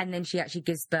times. And then she actually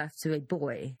gives birth to a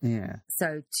boy. Yeah.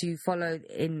 So to follow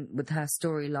in with her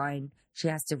storyline, she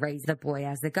has to raise the boy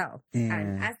as a girl. Yeah.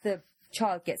 And as the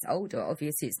child gets older,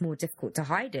 obviously it's more difficult to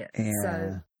hide it. Yeah.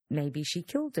 So maybe she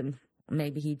killed him.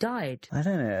 Maybe he died. I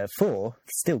don't know. At 4,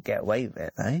 he'd still get away with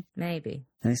it, though. Maybe.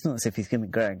 And it's not as if he's going to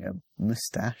be growing a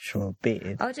moustache or a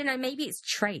beard. I don't know. Maybe it's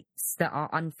traits that are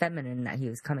unfeminine that he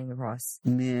was coming across.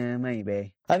 Yeah,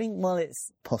 maybe. I think while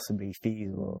it's possibly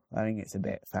feasible, I think it's a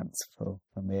bit fanciful,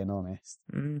 if I'm being honest.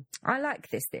 I like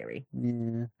this theory.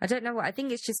 Yeah. I don't know what. I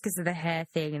think it's just because of the hair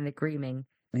thing and the grooming.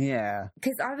 Yeah.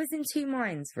 Because I was in two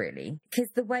minds, really. Because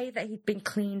the way that he'd been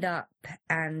cleaned up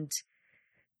and,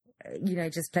 you know,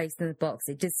 just placed in the box,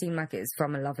 it did seem like it was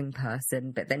from a loving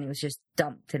person, but then it was just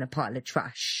dumped in a pile of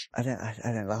trash. I don't.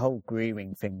 The whole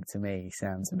grooming thing to me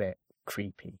sounds a bit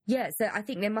creepy. Yeah, so I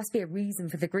think there must be a reason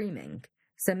for the grooming.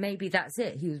 So maybe that's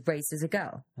it. He was raised as a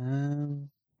girl.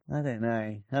 I don't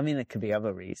know. I mean, there could be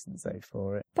other reasons, though,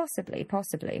 for it. Possibly.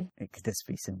 It could just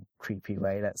be some creepy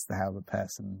way. That's how the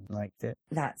person liked it.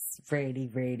 That's really,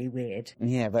 really weird.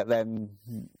 Yeah, but then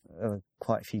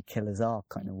quite a few killers are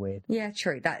kind of weird. Yeah,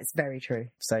 true. That is very true.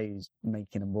 So he's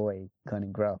making a boy kind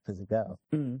of grow up as a girl.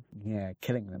 Yeah,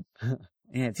 killing them.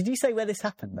 Yeah. Did you say where this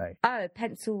happened, though? Oh,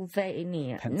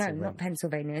 Pennsylvania. No, not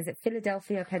Pennsylvania. Is it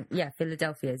Philadelphia?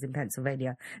 Philadelphia is in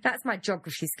Pennsylvania. That's my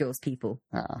geography skills, people.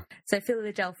 So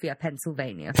Philadelphia,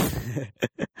 Pennsylvania.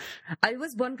 I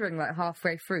was wondering, like,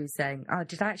 halfway through, saying, oh,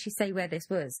 did I actually say where this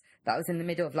was? That was in the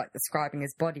middle of, like, describing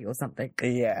his body or something.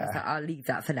 Yeah. I was like, I'll leave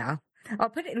that for now. I'll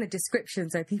put it in the description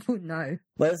so people know.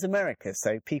 Well, it's America,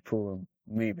 so people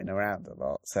moving around a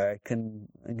lot, so I can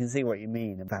see what you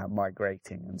mean about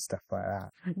migrating and stuff like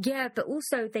that. Yeah, but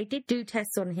also they did do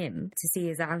tests on him to see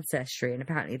his ancestry, and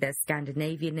apparently there's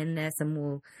Scandinavian in there, some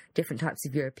more different types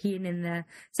of European in there.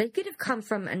 So he could have come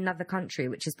from another country,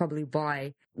 which is probably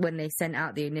why when they sent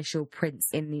out the initial prints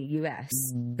in the US,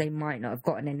 they might not have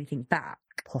gotten anything back.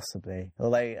 Possibly.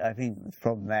 Although I think the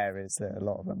problem there is that a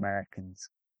lot of Americans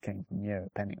came from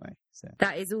Europe anyway. So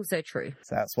That is also true.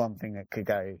 that's one thing that could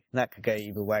go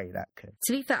either way. That could.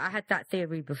 To be fair, I had that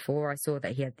theory before I saw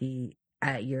that he had the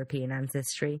European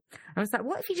ancestry. I was like,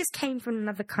 what if he just came from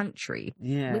another country?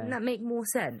 Yeah. Wouldn't that make more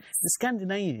sense? The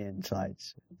Scandinavian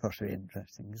side's possibly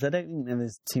interesting because I don't think there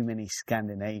was too many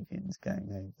Scandinavians going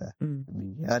over. I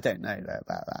mean, I don't know though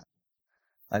about that.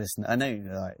 I know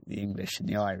like the English and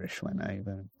the Irish went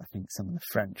over. I think some of the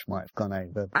French might have gone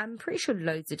over. I'm pretty sure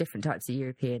loads of different types of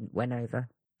European went over.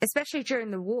 Especially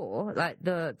during the war, like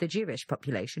the Jewish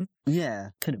population.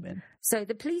 Yeah, could have been. So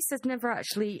the police has never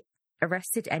actually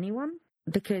arrested anyone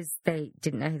because they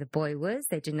didn't know who the boy was.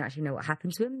 They didn't actually know what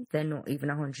happened to him. They're not even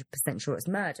 100% sure it's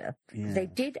murder. Yeah. They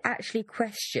did actually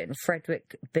question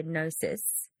Frederick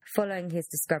Benosis following his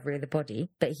discovery of the body,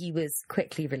 but he was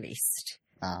quickly released.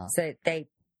 So they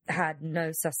had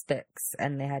no suspects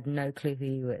and they had no clue who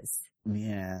he was.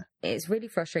 Yeah. It's really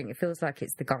frustrating. It feels like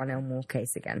it's the Garnell Moore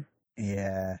case again.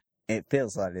 Yeah. It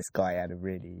feels like this guy had a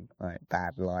really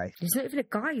bad life. He's not even a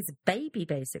guy, he's a baby,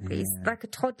 basically. He's like a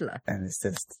toddler. And it's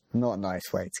just not a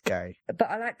nice way to go. But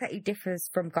I like that he differs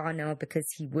from Garnell because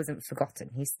he wasn't forgotten.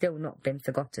 He's still not been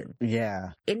forgotten.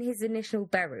 Yeah. In his initial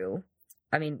burial,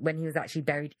 I mean, when he was actually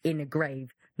buried in a grave,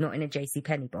 not in a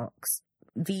JCPenney box,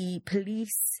 the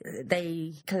police,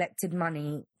 they collected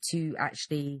money to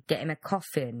actually get him a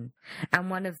coffin. And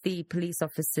one of the police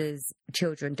officers'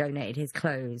 children donated his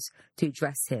clothes to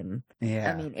dress him.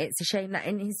 Yeah. I mean, it's a shame that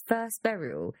in his first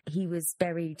burial, he was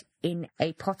buried in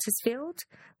a potter's field,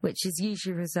 which is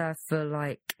usually reserved for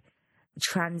like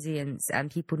transients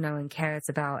and people no one cares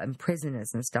about and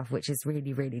prisoners and stuff, which is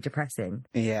really, really depressing.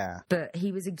 Yeah. But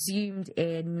he was exhumed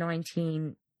in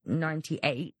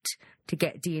 1998 to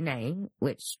get DNA,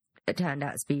 which it turned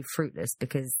out to be fruitless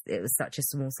because it was such a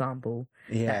small sample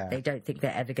that they don't think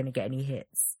they're ever going to get any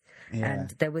hits. Yeah. And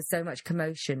there was so much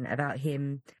commotion about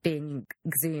him being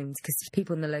exhumed because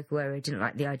people in the local area didn't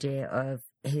like the idea of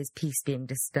his peace being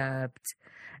disturbed,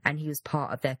 and he was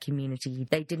part of their community.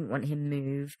 They didn't want him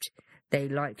moved. They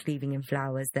liked leaving him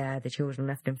flowers there. The children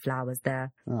left him flowers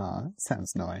there. Oh, that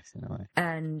sounds nice in a way.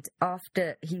 And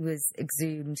after he was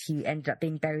exhumed, he ended up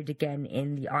being buried again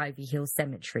in the Ivy Hill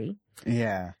Cemetery.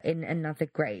 Yeah. In another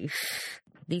grave.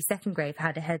 The second grave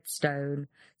had a headstone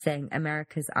saying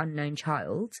America's Unknown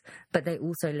Child, but they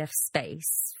also left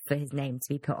space for his name to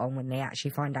be put on when they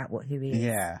actually find out who he is.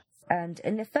 Yeah. And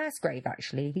in the first grave,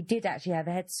 actually, he did actually have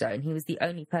a headstone. He was the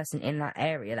only person in that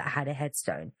area that had a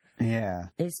headstone. Yeah.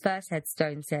 His first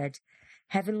headstone said,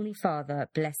 "Heavenly Father,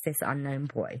 bless this unknown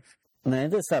boy." No,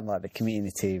 it does sound like the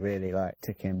community really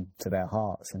took him to their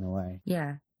hearts in a way.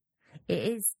 Yeah. It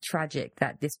is tragic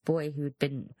that this boy who had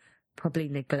been probably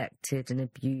neglected and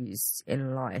abused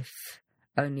in life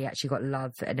only actually got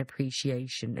love and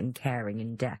appreciation and caring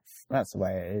in death. That's the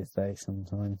way it is though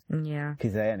sometimes. Yeah.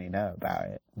 Because they only know about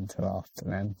it until after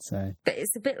then, so. But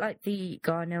it's a bit like the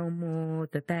Garnell Moore,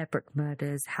 the Bear Brook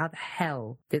murders. How the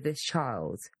hell did this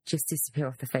child just disappear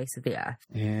off the face of the earth?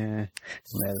 Yeah.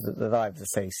 The lives are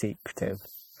so secretive.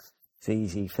 It's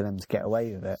easy for them to get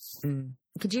away with it.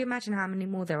 Could you imagine how many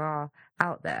more there are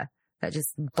out there that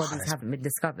just bodies haven't been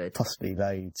discovered? Possibly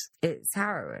loads. It's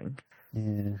harrowing.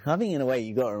 Yeah. I think in a way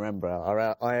you've got to remember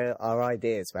our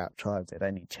ideas about childhood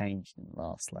only changed in the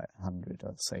last 100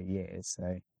 or so years.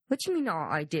 So. What do you mean our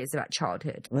ideas about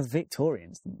childhood? Well, the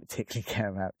Victorians didn't particularly care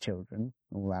about children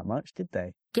all that much, did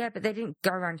they? Yeah, but they didn't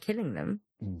go around killing them.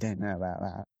 You don't know about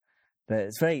that. But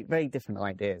it's very, very different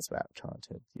ideas about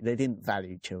childhood. They didn't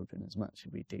value children as much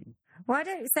as we do. Well, I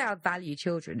don't say I value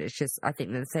children. It's just I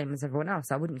think they're the same as everyone else.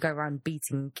 I wouldn't go around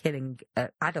beating and killing an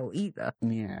adult either.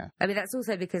 Yeah. I mean, that's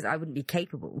also because I wouldn't be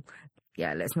capable.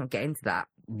 Yeah, let's not get into that.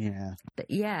 Yeah. But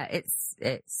yeah, it's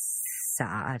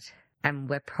sad. And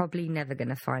we're probably never going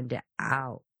to find it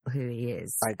out who he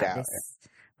is. I doubt it.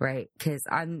 Right, because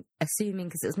I'm assuming,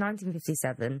 because it was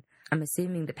 1957, I'm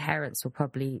assuming the parents were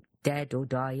probably dead or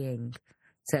dying.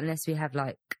 So unless we have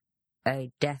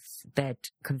a deathbed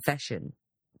confession.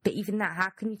 But even that, how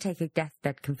can you take a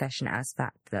deathbed confession as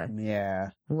fact, though?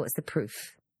 Yeah. What's the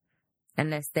proof?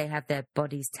 Unless they have their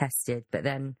bodies tested, but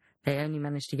then they only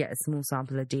managed to get a small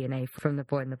sample of DNA from the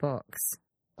boy in the box.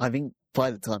 I think by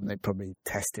the time they probably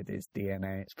tested his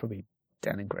DNA, it's probably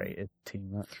denigrated too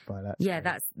much by that. Yeah,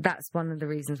 stage. that's one of the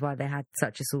reasons why they had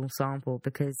such a small sample,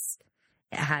 because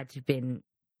it had been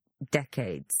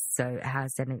decades, so it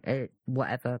has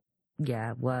whatever,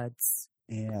 words,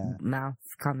 mouth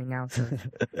coming out of.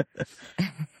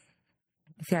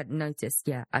 If you hadn't noticed,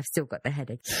 I've still got the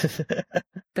headache.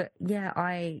 But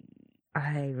I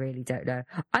really don't know.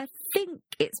 I think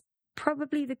it's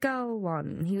probably the girl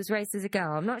one. He was raised as a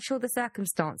girl. I'm not sure the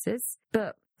circumstances,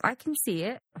 but I can see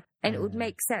it. And it would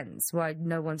make sense why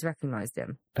no one's recognised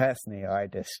him. Personally, I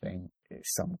just think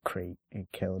it's some creep who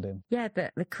killed him. Yeah,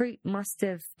 but the creep must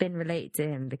have been related to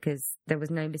him, because there was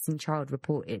no missing child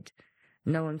reported.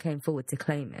 No one came forward to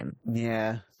claim him.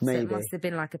 Yeah, maybe. So it must have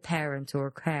been like a parent or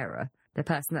a carer, the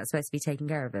person that's supposed to be taking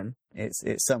care of him. It's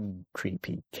some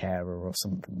creepy carer or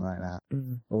something like that.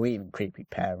 Or even creepy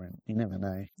parent. You never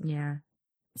know. Yeah.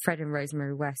 Fred and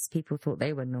Rosemary West, people thought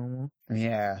they were normal.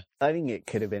 Yeah. I think it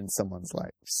could have been someone's,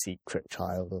 like, secret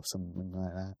child or something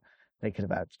like that. They could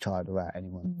have had a child without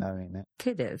anyone knowing it.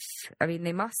 Could have. I mean,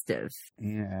 they must have.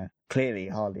 Yeah. Clearly,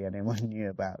 hardly anyone knew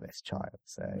about this child,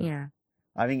 so... Yeah.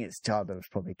 I think it's a child that was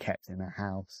probably kept in a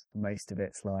house most of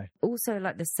its life. Also,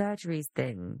 like the surgeries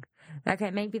thing.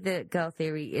 Okay, maybe the girl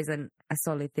theory isn't a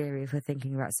solid theory if we're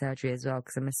thinking about surgery as well,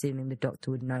 because I'm assuming the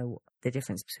doctor would know the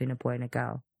difference between a boy and a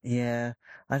girl. Yeah,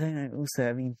 I don't know. Also,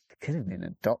 I mean, it could have been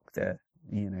a doctor,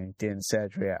 doing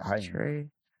surgery at home. True.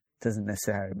 Doesn't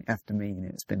necessarily have to mean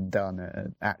it's been done at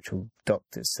an actual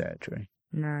doctor's surgery.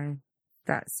 No,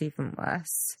 that's even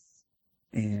worse.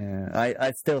 Yeah,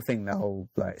 I still think the whole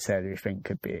surgery thing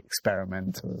could be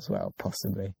experimental as well,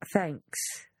 possibly. Thanks.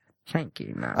 Thank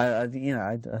you, Matt. I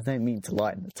don't mean to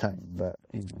lighten the tone, but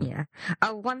Yeah.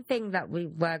 Oh, one thing that we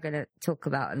were going to talk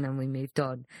about, and then we moved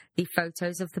on: the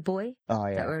photos of the boy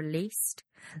that were released.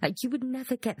 Like, you would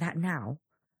never get that now.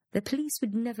 The police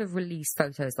would never release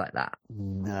photos like that.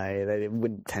 No, they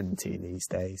wouldn't tend to these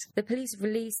days. The police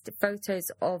released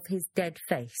photos of his dead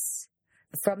face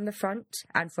from the front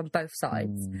and from both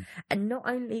sides. And not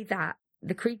only that,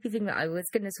 the creepy thing that I was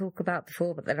going to talk about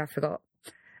before, but then I forgot.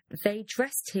 They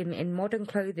dressed him in modern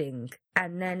clothing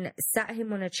and then sat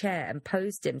him on a chair and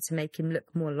posed him to make him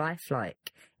look more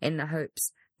lifelike, in the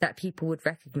hopes that people would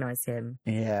recognise him.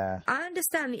 Yeah. I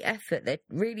understand the effort. They're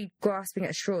really grasping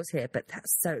at straws here, but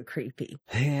that's so creepy.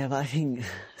 Yeah, but I think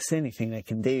it's the only thing they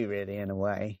can do, really, in a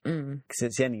way. Because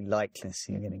it's the only likeness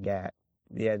you're going to get.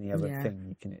 The only other thing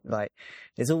you can...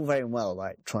 it's all very well,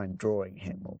 trying drawing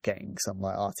him or getting some,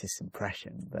 artist's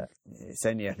impression, but it's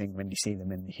only, I think, when you see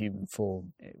them in the human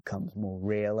form, it becomes more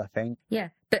real, I think.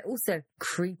 Yeah, but also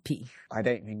creepy. I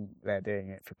don't think they're doing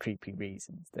it for creepy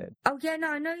reasons. Oh, yeah, no,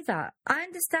 I know that. I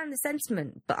understand the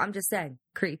sentiment, but I'm just saying,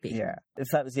 creepy. Yeah, if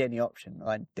that was the only option,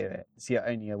 I'd do it. It's the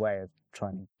only way of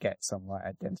trying to get some,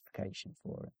 identification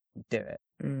for it. You do it.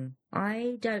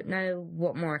 I don't know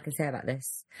what more I can say about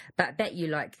this, but I bet you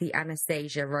like the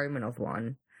Anastasia Romanov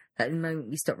one. At the moment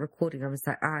we stopped recording, I was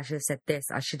like, I should have said this,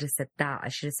 I should have said that, I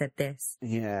should have said this.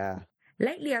 Yeah.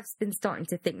 Lately I've been starting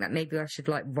to think that maybe I should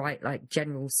write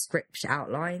general script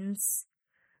outlines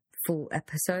for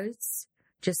episodes,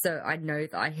 just so I know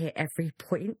that I hit every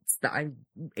point that I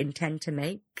intend to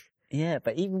make. Yeah,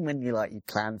 but even when you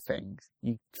plan things,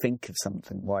 you think of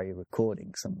something while you're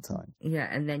recording sometimes. Yeah,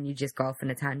 and then you just go off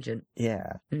on a tangent.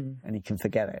 Yeah, and you can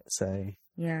forget it, so...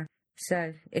 Yeah,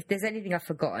 so if there's anything I've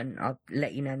forgotten, I'll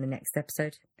let you know in the next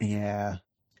episode. Yeah.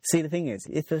 See, the thing is,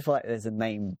 if there's a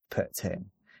name put to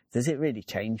him, does it really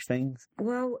change things?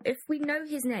 Well, if we know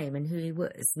his name and who he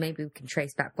was, maybe we can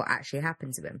trace back what actually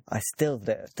happened to him. I still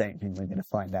don't think we're going to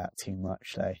find out too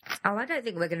much, though. Oh, I don't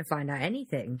think we're going to find out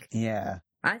anything. Yeah.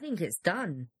 I think it's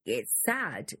done. It's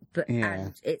sad,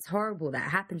 and it's horrible that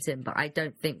it happened to him, but I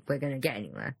don't think we're going to get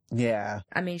anywhere. Yeah.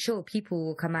 I mean, sure, people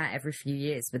will come out every few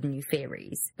years with new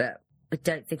theories, but I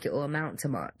don't think it will amount to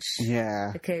much. Yeah.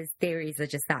 Because theories are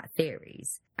just that,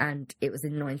 theories. And it was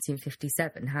in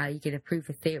 1957. How are you going to prove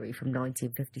a theory from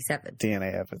 1957?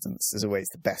 DNA evidence is always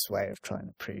the best way of trying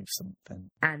to prove something.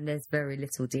 And there's very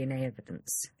little DNA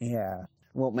evidence. Yeah.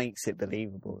 What makes it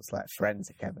believable is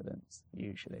forensic evidence,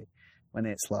 usually. When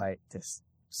it's just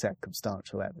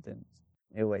circumstantial evidence,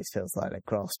 it always feels like they're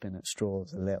grasping at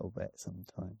straws a little bit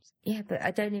sometimes. Yeah, but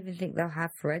I don't even think they'll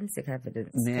have forensic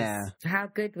evidence. Yeah. How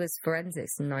good was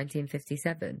forensics in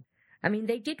 1957? I mean,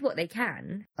 they did what they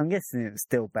can. I'm guessing it's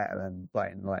still better than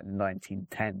in the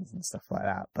 1910s and stuff like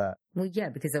that, but Well, yeah,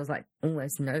 because there was like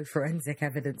almost no forensic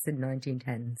evidence in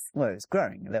 1910s. Well, it was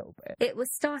growing a little bit. It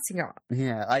was starting up.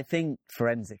 Yeah, I think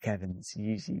forensic evidence is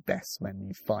usually best when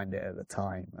you find it at the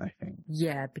time, I think.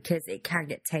 Yeah, because it can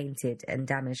get tainted and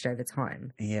damaged over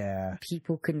time. Yeah.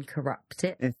 People can corrupt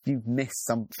it. If you've missed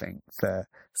something for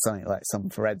something like some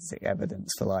forensic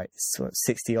evidence for like sort of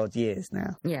 60 odd years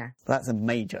now, Yeah. that's a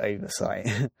major oversight.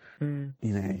 Mm.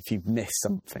 You know, if you've missed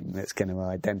something that's going to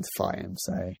identify him,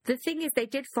 so. The thing is, they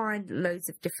did find loads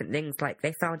of different things. Like,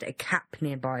 they found a cap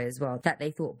nearby as well that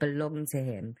they thought belonged to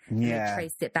him. And Yeah. they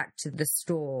traced it back to the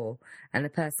store, and the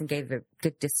person gave a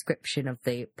good description of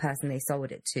the person they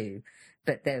sold it to.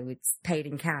 But they were paid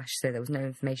in cash, so there was no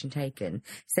information taken.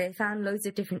 So they found loads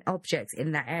of different objects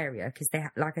in that area because they,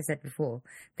 like I said before,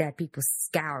 they had people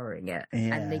scouring it,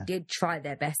 Yeah. and they did try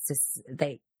their best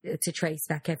to trace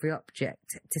back every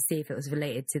object to see if it was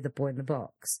related to the boy in the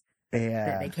box. Yeah.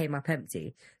 That they came up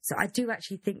empty. So I do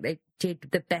actually think they did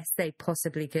the best they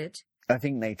possibly could. I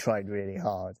think they tried really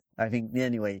hard. I think the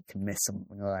only way you can miss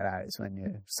something like that is when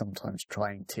you're sometimes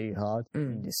trying too hard.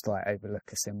 You just like overlook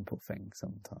a simple thing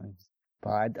sometimes.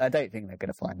 But I don't think they're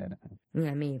going to find anything.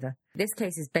 Yeah, me either. This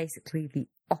case is basically the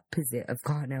opposite of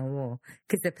Garnell Moor,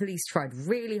 because the police tried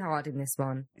really hard in this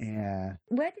one. Yeah.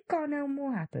 Where did Garnell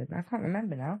Moor happen? I can't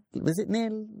remember now. Was it near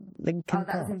Lincoln Oh, that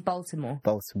Park? was in Baltimore.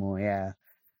 Baltimore, yeah.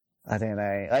 I don't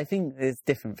know. I think there's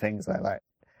different things like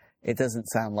it doesn't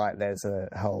sound like there's a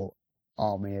whole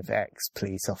army of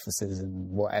ex-police officers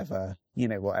and whatever,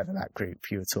 whatever that group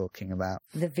you were talking about.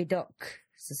 The Vidocq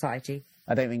Society.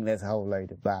 I don't think there's a whole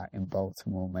load of that in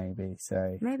Baltimore, maybe.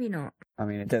 So, Maybe not. I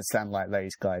mean, it does sound like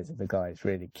those guys are the guys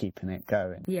really keeping it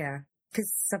going. Yeah.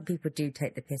 Because some people do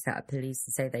take the piss out of police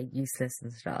and say they're useless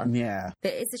and stuff. Yeah.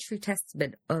 But it's a true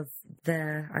testament of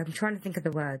I'm trying to think of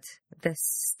the word, the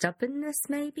stubbornness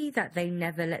maybe, that they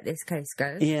never let this case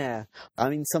go. Yeah. I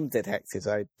mean, some detectives,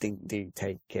 I think, do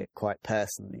take it quite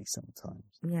personally sometimes.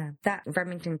 Yeah. That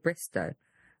Remington Bristow,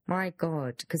 my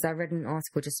God, because I read an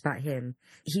article just about him.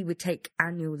 He would take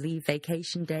annual leave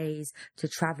vacation days to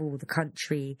travel the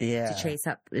country to chase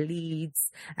up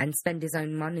leads and spend his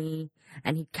own money,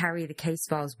 and he'd carry the case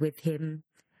files with him.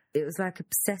 It was like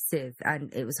obsessive,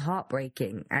 and it was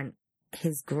heartbreaking. And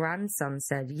his grandson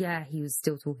said, yeah, he was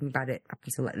still talking about it up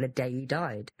until like the day he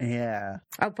died. Yeah.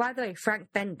 Oh, by the way, Frank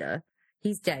Bender,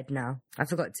 he's dead now. I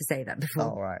forgot to say that before.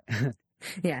 Oh, right.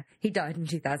 Yeah, he died in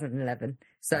 2011.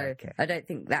 So Okay. I don't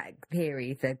think that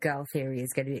theory, the girl theory,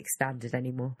 is going to be expanded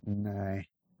anymore. No,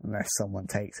 unless someone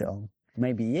takes it on.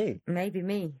 Maybe you. Maybe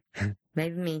me.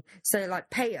 Maybe me. So, like,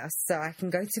 pay us so I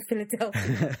can go to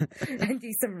Philadelphia and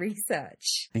do some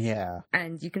research. Yeah.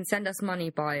 And you can send us money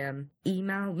by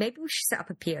email. Maybe we should set up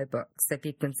a PO box so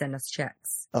people can send us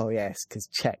checks. Oh, yes, because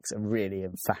checks are really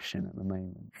in fashion at the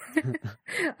moment.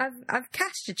 I've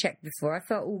cashed a check before. I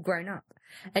felt all grown up.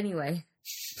 Anyway.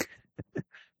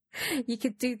 You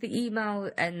could do the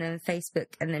email and then Facebook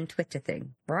and then Twitter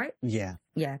thing, right? Yeah.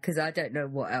 Yeah, because I don't know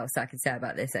what else I can say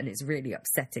about this, and it's really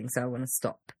upsetting, so I want to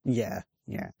stop. Yeah.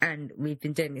 Yeah. And we've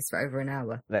been doing this for over an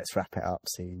hour. Let's wrap it up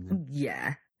soon. Then.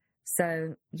 Yeah.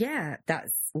 So, yeah,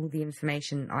 that's all the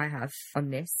information I have on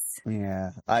this.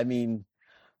 Yeah. I mean,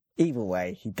 either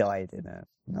way, he died in a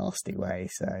nasty way,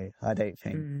 so I don't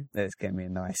think there's going to be a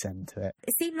nice end to it.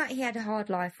 It seemed like he had a hard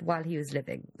life while he was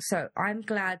living, so I'm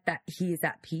glad that he is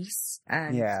at peace,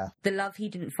 and the love he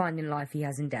didn't find in life he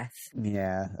has in death.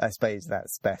 Yeah, I suppose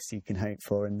that's the best you can hope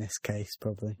for in this case,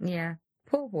 probably. Yeah,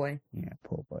 poor boy. Yeah,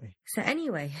 poor boy. So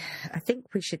anyway, I think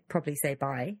we should probably say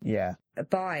bye. Yeah.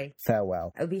 Bye.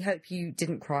 Farewell. We hope you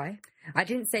didn't cry. I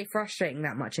didn't say frustrating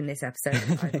that much in this episode,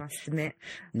 I must admit.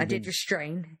 I did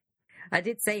restrain. I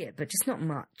did say it, but just not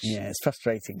much. Yeah, it's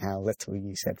frustrating how little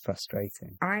you said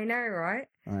frustrating. I know, right?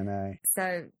 I know.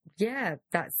 So, yeah,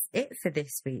 that's it for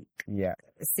this week. Yeah.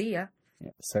 See ya.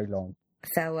 Yeah, so long.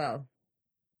 Farewell.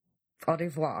 Au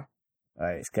revoir.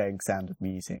 It's going Sound of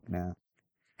Music now.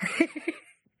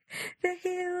 The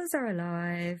hills are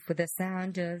alive with the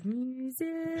sound of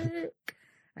music.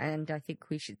 And I think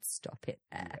we should stop it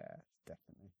there. Yeah.